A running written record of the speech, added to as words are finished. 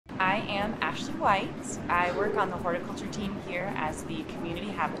I am Ashely White. I work on the horticulture team here as the community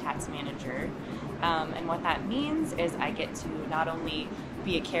habitats manager. And what that means is I get to not only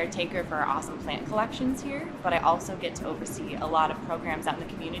be a caretaker for our awesome plant collections here, but I also get to oversee a lot of programs out in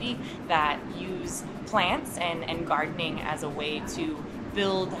the community that use plants and gardening as a way to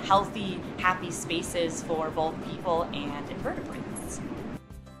build healthy, happy spaces for both people and invertebrates.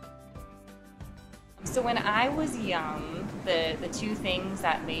 So when I was young, the two things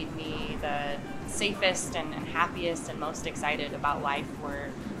that made me the safest and happiest and most excited about life were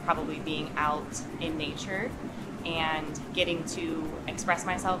probably being out in nature and getting to express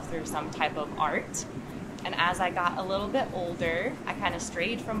myself through some type of art. And as I got a little bit older, I kind of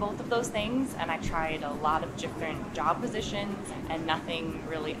strayed from both of those things, and I tried a lot of different job positions, and nothing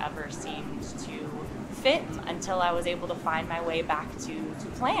really ever seemed to fit until I was able to find my way back to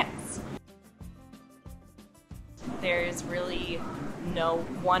plants. There's really no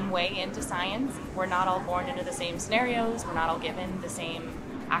one way into science. We're not all born into the same scenarios, we're not all given the same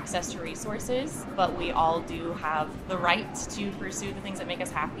access to resources, but we all do have the right to pursue the things that make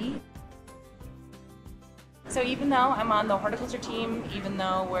us happy. So even though I'm on the horticulture team, even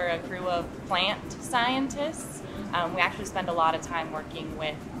though we're a crew of plant scientists, we actually spend a lot of time working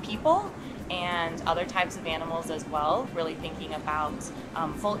with people and other types of animals as well, really thinking about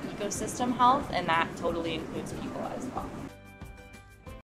full ecosystem health, and that totally includes people as well.